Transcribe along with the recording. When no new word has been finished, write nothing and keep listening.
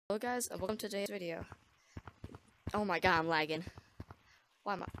Hello guys, and welcome to today's video. Oh my god, I'm lagging.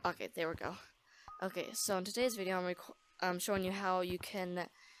 Why am I? Okay, there we go. Okay, so in today's video, I'm showing you how you can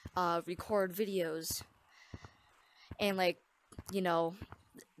record videos. And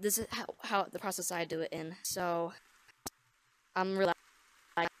this is how the process I do it in. So, I'm really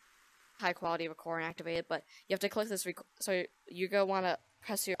high quality recording activated, but you have to click this so you're going to want to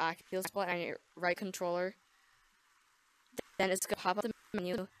press your Oculus button on your right controller. Then it's going to pop up the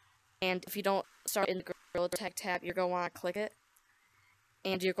menu. And if you don't start in the Gorilla Tag tab, you're going to want to click it.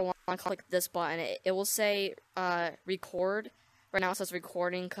 And you're going to want to click this button. It will say record. Right now it says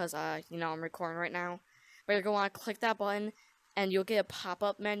recording because, I'm recording right now. But you're going to want to click that button, and you'll get a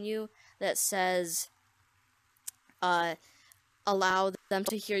pop-up menu that says allow them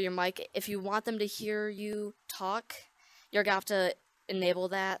to hear your mic. If you want them to hear you talk, you're going to have to enable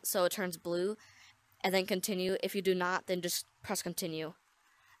that so it turns blue, and then continue. If you do not, then just press continue.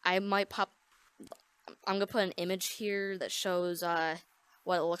 I'm going to put an image here that shows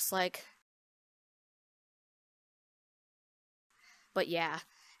what it looks like. But yeah,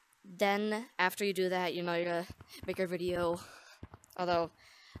 then after you do that, you're going to make a video. Although,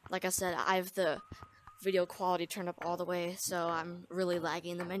 like I said, I have the video quality turned up all the way, so I'm really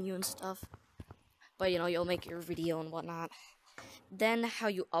lagging the menu and stuff. But you'll make your video and whatnot. Then how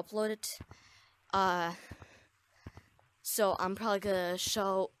you upload it, so I'm probably gonna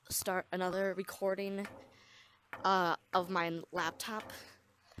start another recording of my laptop.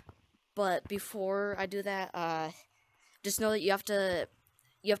 But before I do that, just know that you have to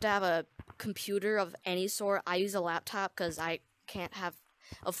have a computer of any sort. I use a laptop because I can't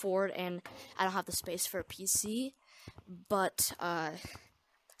afford and I don't have the space for a PC. But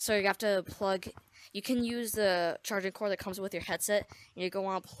so you have to you can use the charging cord that comes with your headset, and you're going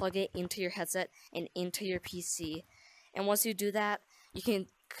to want to plug it into your headset and into your PC. And once you do that, you can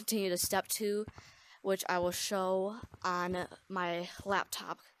continue to step 2, which I will show on my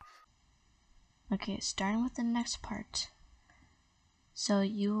laptop. Okay, starting with the next part. So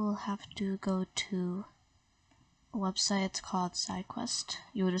you will have to go to a website. It's called SideQuest.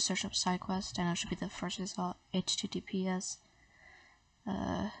 You would just search up SideQuest, and it should be the first result. HTTPS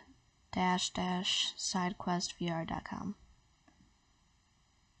 --sidequestvr.com.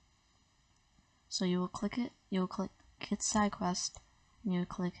 So you will click it. You will click Get SideQuest, and you will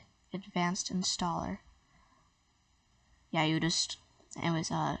click Advanced Installer. Yeah, you just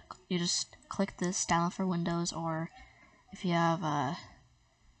click this, download for Windows, or if you have a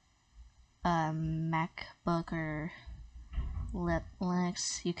MacBook or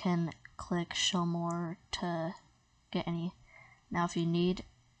Linux, you can click Show More to get any. Now, if you need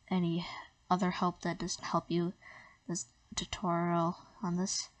any other help that doesn't help you, there's a tutorial on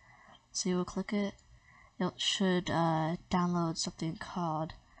this. So you will click it. It should download something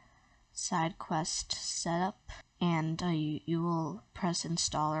called SideQuest Setup, and you will press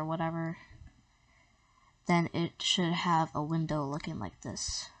install or whatever. Then it should have a window looking like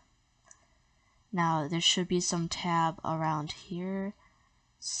this. Now there should be some tab around here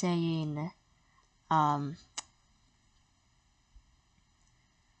saying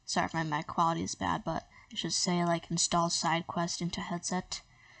sorry if my mic quality is bad, but it should say like install SideQuest into headset.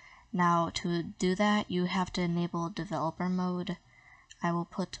 Now to do that, you have to enable developer mode. I will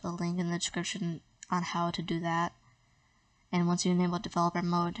put a link in the description on how to do that. And once you enable developer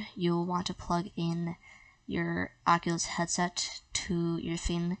mode, you will want to plug in your Oculus headset to your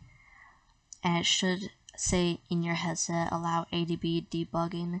thing, and it should say in your headset allow ADB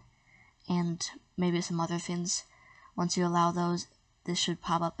debugging and maybe some other things. Once you allow those, this should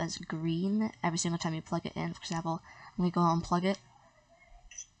pop up as green every single time you plug it in. For example, I'm going to go unplug it.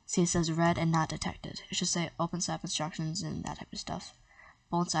 See, it says red and not detected. It should say open setup instructions and that type of stuff.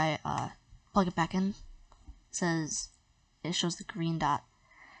 But once I plug it back in, it shows the green dot.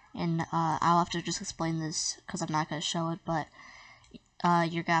 And I'll have to just explain this because I'm not going to show it, but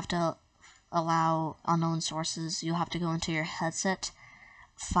you're going to have to allow unknown sources. You'll have to go into your headset,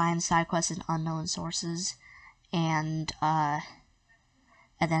 find SideQuest in unknown sources, and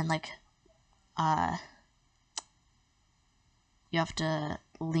then you have to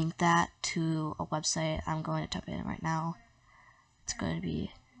link that to a website. I'm going to type it in right now. It's going to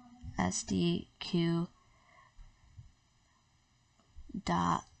be sdq.link,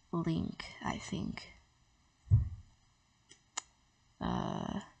 I think.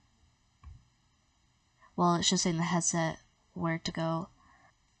 Well, it should say in the headset where to go.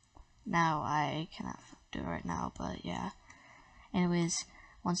 Now I cannot do it right now, but yeah. Anyways,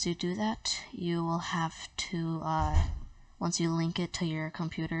 once you do that, you will have to once you link it to your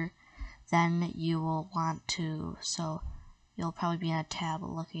computer, then you will want to you'll probably be in a tab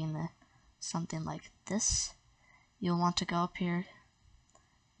looking at something like this. You'll want to go up here,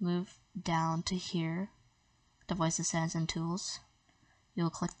 move down to here, Devices, Settings, and Tools.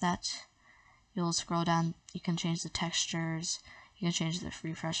 You'll click that. You'll scroll down. You can change the textures. You can change the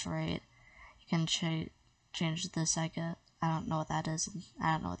refresh rate. You can change this. I don't know what that is.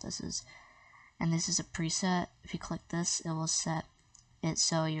 I don't know what this is. And this is a preset. If you click this, it will set it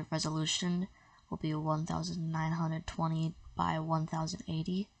so your resolution will be 1920 by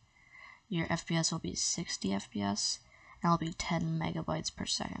 1080. Your FPS will be 60 FPS, and it'll be 10 megabytes per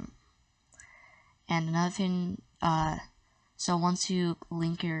second. And another thing, so once you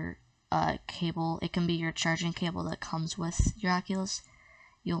link your cable, it can be your charging cable that comes with your Oculus.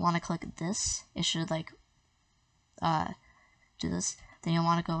 You'll want to click this. It should like do this. Then you'll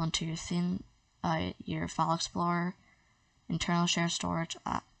want to go into your thing, your File Explorer, internal shared storage.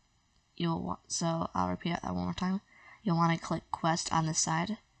 So I'll repeat that one more time. You'll want to click Quest on this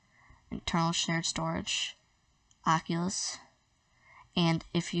side, internal shared storage, Oculus, and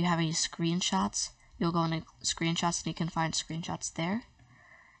if you have any screenshots, you'll go into screenshots and you can find screenshots there.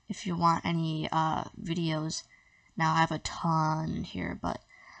 If you want any videos, now I have a ton here, but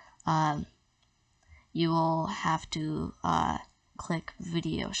you will have to click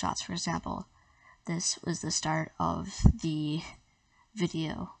video shots. For example, this was the start of the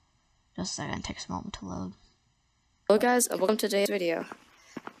video. Just a second, it takes a moment to load. Hello guys, and welcome to today's video.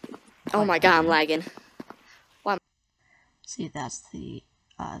 Oh my god, I'm lagging. See, that's the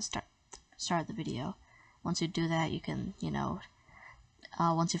start of the video. Once you do that, you can,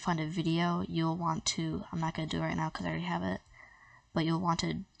 once you find a video, you'll want to, I'm not going to do it right now because I already have it, but you'll want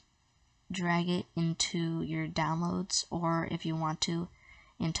to drag it into your downloads, or if you want to,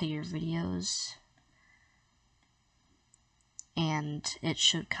 into your videos, and it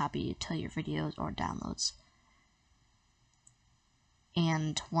should copy to your videos or downloads.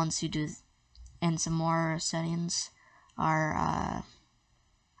 And once you do, and some more settings are,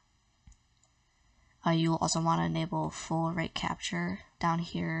 you'll also want to enable full rate capture down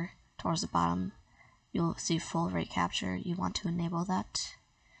here towards the bottom. You'll see full rate capture. You want to enable that.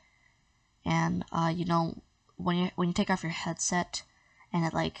 And when you take off your headset and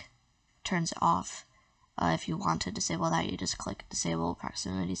it like turns off, if you want to disable that, you just click disable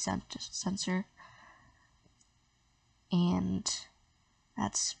proximity sensor, and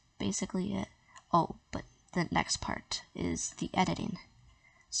that's basically it. Oh, but the next part is the editing.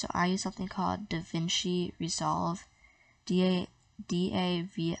 So I use something called DaVinci Resolve, DaVinci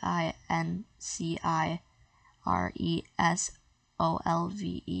Resolve.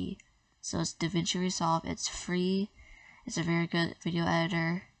 So it's DaVinci Resolve. It's free. It's a very good video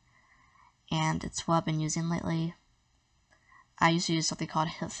editor, and it's what I've been using lately. I used to use something called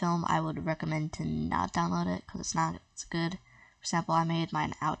HitFilm. I would recommend to not download it because it's good. For example, I made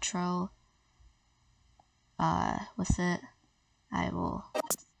my outro with it. I'm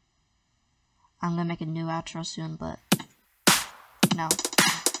gonna make a new outro soon, but no.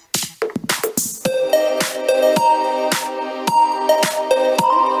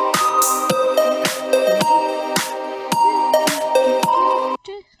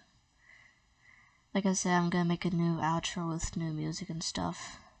 Like I said, I'm gonna make a new outro with new music and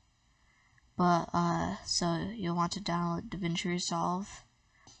stuff. But, so you'll want to download DaVinci Resolve.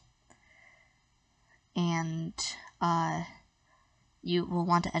 And, you will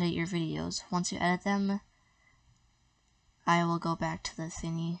want to edit your videos. Once you edit them, I will go back to the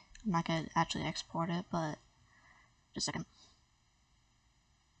thingy. I'm not gonna actually export it, but just a second.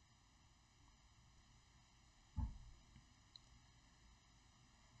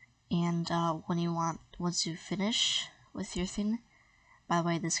 And once you finish with your thing, by the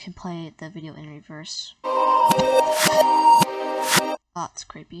way, this can play the video in reverse. Oh, it's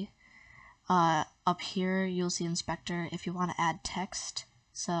creepy. Up here, you'll see Inspector if you want to add text.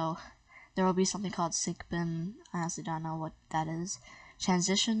 So there will be something called sync bin. I honestly don't know what that is.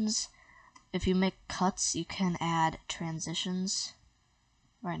 Transitions. If you make cuts, you can add transitions.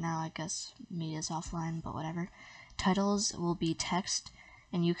 Right now, I guess media's offline, but whatever. Titles will be text,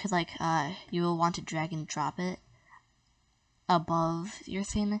 and you could you will want to drag and drop it above your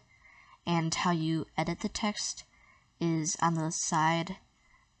thing. And how you edit the text is on the side.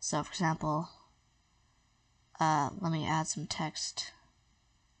 So, for example, let me add some text.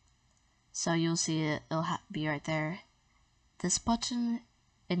 So you'll see it'll be right there. This button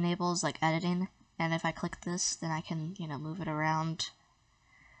enables editing, and if I click this, then I can move it around.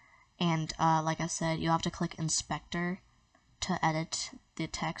 And like I said, you have to click Inspector to edit the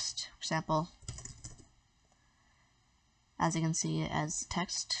text. For example, as you can see as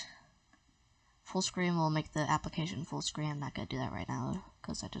text full screen will make the application full screen. I'm not gonna do that right now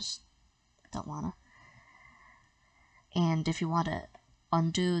because I just don't wanna. And if you want to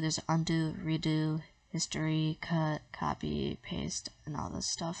undo, there's undo, redo, history, cut, copy, paste, and all this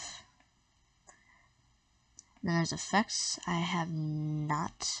stuff. Then there's effects. I have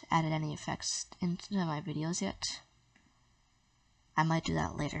not added any effects into my videos yet. I might do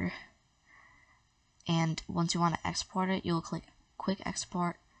that later. And once you want to export it, you'll click quick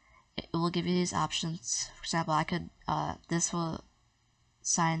export. It will give you these options. For example, I could, this will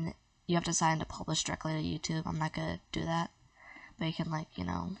you have to sign to publish directly to YouTube. I'm not gonna do that. But you can, like, you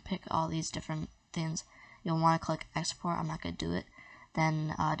know, pick all these different things. You'll want to click export. I'm not gonna do it.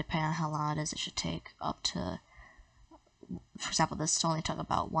 Then, depending on how long it is, it should take up to, for example, this only took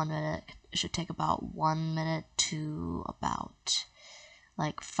about 1 minute. It should take about 1 minute to about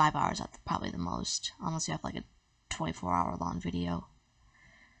like 5 hours at probably the most, unless you have like a 24-hour long video.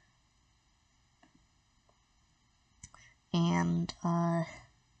 And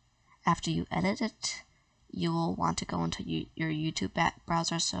after you edit it, you will want to go into your YouTube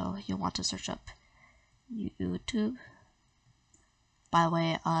browser, so you'll want to search up YouTube. By the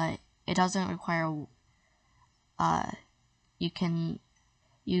way, it doesn't require, you can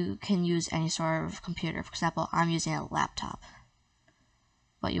use any sort of computer. For example, I'm using a laptop.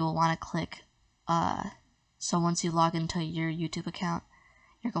 But you will want to click, so once you log into your YouTube account,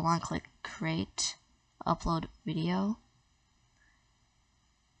 you're going to want to click create, upload video.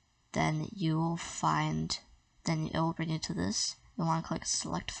 Then you will find, then it will bring you to this. You'll want to click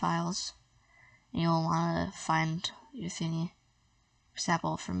select files, and you'll want to find your thingy. For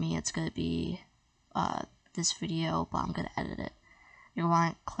example, for me, it's going to be this video, but I'm going to edit it. You'll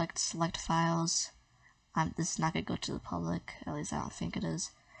want to click select files. This is not going to go to the public, at least I don't think it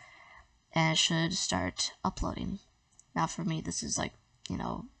is. And it should start uploading. Now for me, this is like, you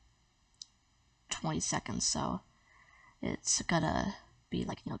know, 20 seconds, so it's gonna be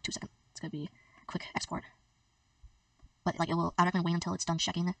like, you know, 2 seconds. It's gonna be quick export. But like, I recommend waiting until it's done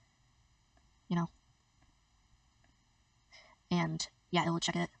checking, you know. And yeah, it will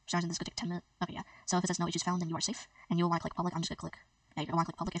check it. For some reason, this could take 10 minutes. Okay, yeah. So if it says no issues found, then you are safe. And you'll want to click public. I'm just gonna click. Yeah, you're gonna want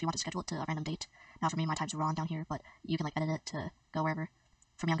to click public if you want to schedule it to a random date. Now for me, my time's wrong down here, but you can like edit it to go wherever.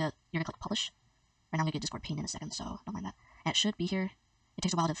 For me, you're gonna click publish. Right now I'm gonna get Discord ping in a second, so don't mind that. And it should be here. It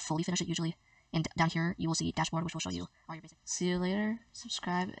takes a while to fully finish it usually. And down here you will see dashboard, which will show you all your basic. See you later.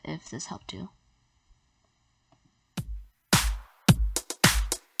 Subscribe if this helped you.